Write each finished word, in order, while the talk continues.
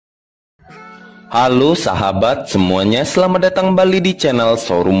Halo sahabat semuanya, selamat datang kembali di channel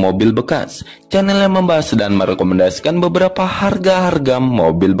Showroom Mobil Bekas, channel yang membahas dan merekomendasikan beberapa harga-harga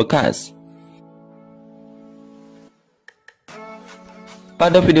mobil bekas.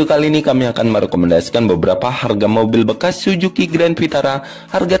 Pada video kali ini kami akan merekomendasikan beberapa harga mobil bekas Suzuki Grand Vitara,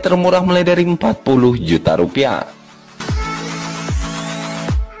 harga termurah mulai dari 40 juta rupiah.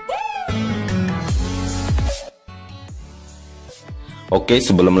 Oke,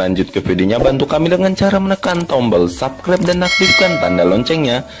 sebelum lanjut ke videonya, bantu kami dengan cara menekan tombol subscribe dan aktifkan tanda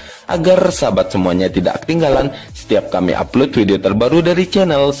loncengnya, agar sahabat semuanya tidak ketinggalan setiap kami upload video terbaru dari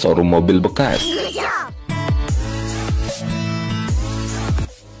channel Showroom Mobil Bekas.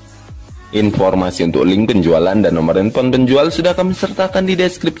 Informasi untuk link penjualan dan nomor handphone penjual sudah kami sertakan di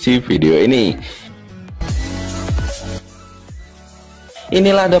deskripsi video ini.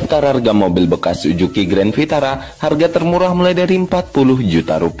 Inilah daftar harga mobil bekas Suzuki Grand Vitara, harga termurah mulai dari 40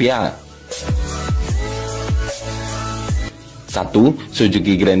 juta rupiah. 1.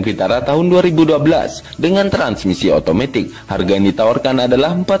 Suzuki Grand Vitara tahun 2012 dengan transmisi otomatis, harga yang ditawarkan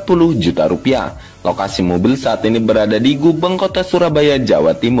adalah 40 juta rupiah. Lokasi mobil saat ini berada di Gubeng, Kota Surabaya,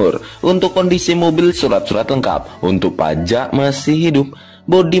 Jawa Timur. Untuk kondisi mobil, surat-surat lengkap, untuk pajak masih hidup.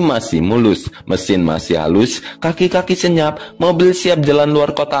 Bodi masih mulus, mesin masih halus, kaki-kaki senyap, mobil siap jalan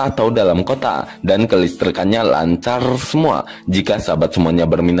luar kota atau dalam kota, dan kelistrikannya lancar semua. Jika sahabat semuanya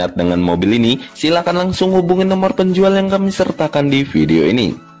berminat dengan mobil ini, silakan langsung hubungi nomor penjual yang kami sertakan di video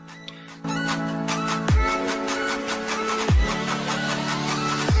ini.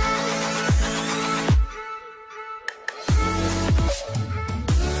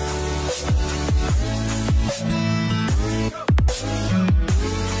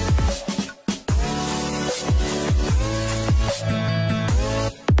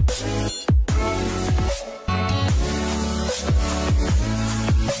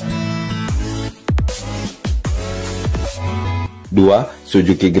 2.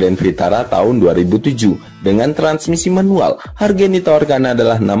 Suzuki Grand Vitara tahun 2007 dengan transmisi manual, harga yang ditawarkan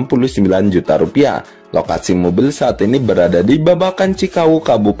adalah 69 juta rupiah. Lokasi mobil saat ini berada di Babakan, Cikau,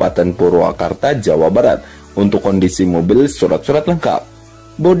 Kabupaten Purwakarta, Jawa Barat. Untuk kondisi mobil, surat-surat lengkap,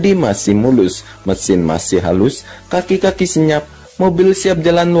 bodi masih mulus, mesin masih halus, kaki-kaki senyap, mobil siap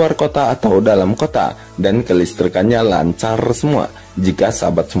jalan luar kota atau dalam kota, dan kelistrikannya lancar semua. Jika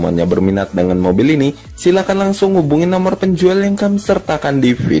sahabat semuanya berminat dengan mobil ini, silakan langsung hubungi nomor penjual yang kami sertakan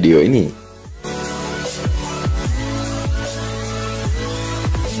di video ini.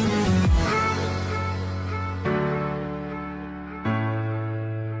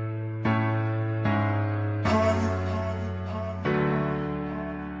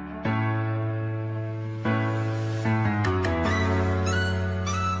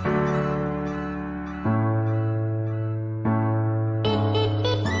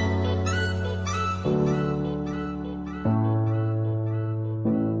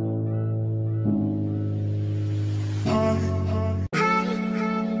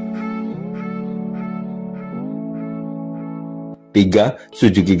 3.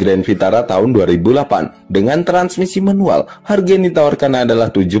 Suzuki Grand Vitara tahun 2008 dengan transmisi manual, harga yang ditawarkan adalah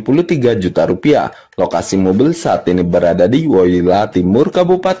 73 juta rupiah. Lokasi mobil saat ini berada di Woyla Timur,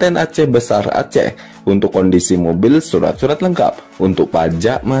 Kabupaten Aceh Besar, Aceh. Untuk kondisi mobil, surat-surat lengkap, untuk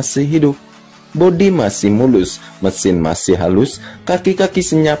pajak masih hidup. Bodi masih mulus, mesin masih halus, kaki-kaki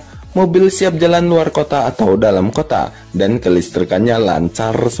senyap, mobil siap jalan luar kota atau dalam kota, dan kelistrikannya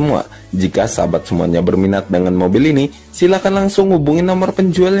lancar semua. Jika sahabat semuanya berminat dengan mobil ini, silakan langsung hubungi nomor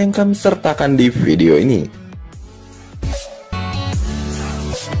penjual yang kami sertakan di video ini.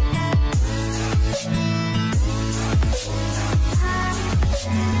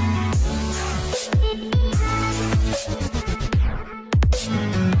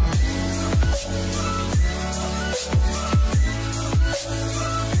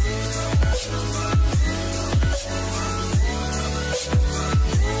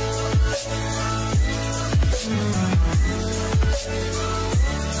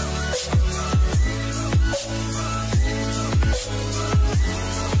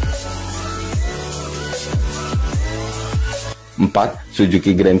 4.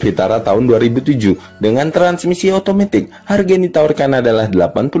 Suzuki Grand Vitara tahun 2007 dengan transmisi otomatis, harga yang ditawarkan adalah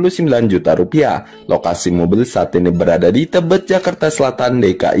 89 juta rupiah. Lokasi mobil saat ini berada di Tebet, Jakarta Selatan,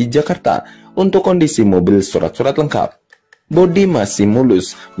 DKI Jakarta. Untuk kondisi mobil, surat-surat lengkap, bodi masih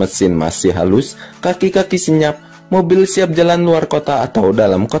mulus, mesin masih halus, kaki-kaki senyap, mobil siap jalan luar kota atau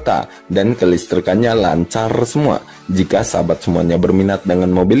dalam kota, dan kelistrikannya lancar semua. Jika sahabat semuanya berminat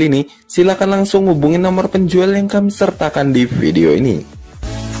dengan mobil ini, silakan langsung hubungi nomor penjual yang kami sertakan di video ini.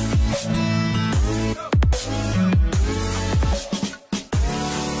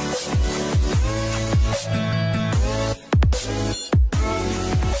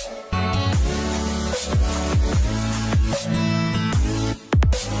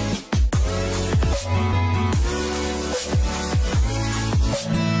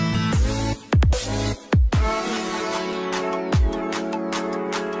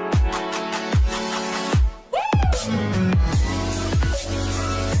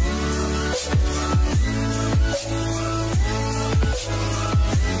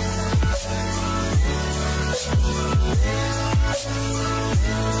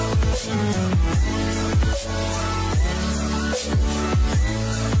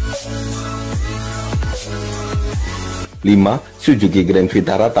 5. Suzuki Grand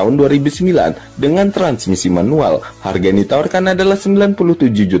Vitara tahun 2009 dengan transmisi manual. Harga yang ditawarkan adalah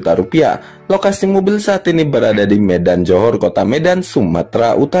 97 juta rupiah. Lokasi mobil saat ini berada di Medan Johor, Kota Medan,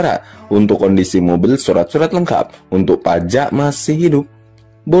 Sumatera Utara. Untuk kondisi mobil, surat-surat lengkap. Untuk pajak masih hidup.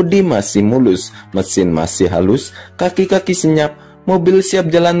 Bodi masih mulus, mesin masih halus, kaki-kaki senyap, mobil siap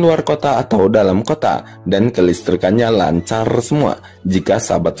jalan luar kota atau dalam kota, dan kelistrikannya lancar semua. Jika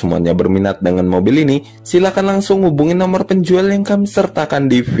sahabat semuanya berminat dengan mobil ini, silakan langsung hubungi nomor penjual yang kami sertakan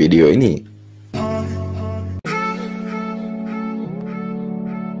di video ini.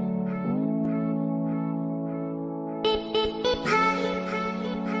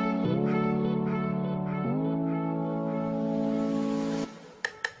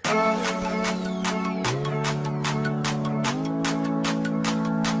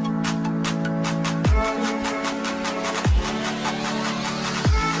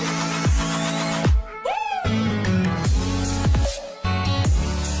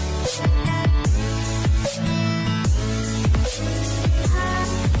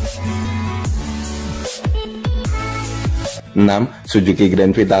 Suzuki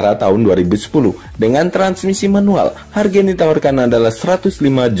Grand Vitara tahun 2010 dengan transmisi manual. Harga yang ditawarkan adalah 105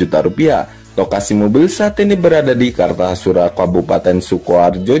 juta rupiah. Lokasi mobil saat ini berada di Kartasura, Kabupaten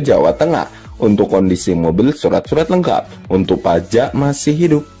Sukoharjo, Jawa Tengah. Untuk kondisi mobil, surat-surat lengkap. Untuk pajak masih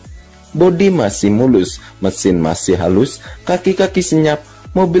hidup. Bodi masih mulus, mesin masih halus, kaki-kaki senyap,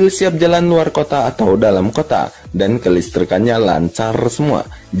 mobil siap jalan luar kota atau dalam kota, dan kelistrikannya lancar semua.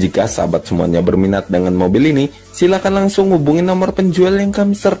 Jika sahabat semuanya berminat dengan mobil ini, silakan langsung hubungi nomor penjual yang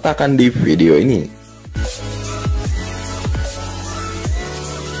kami sertakan di video ini.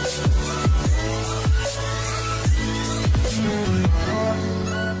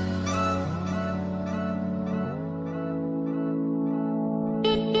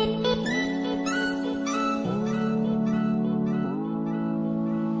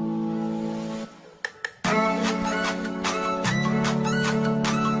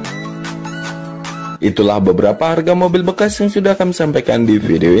 Itulah beberapa harga mobil bekas yang sudah kami sampaikan di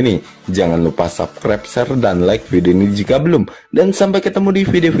video ini. Jangan lupa subscribe, share, dan like video ini jika belum. Dan sampai ketemu di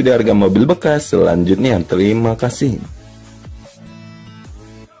video-video harga mobil bekas selanjutnya. Terima kasih.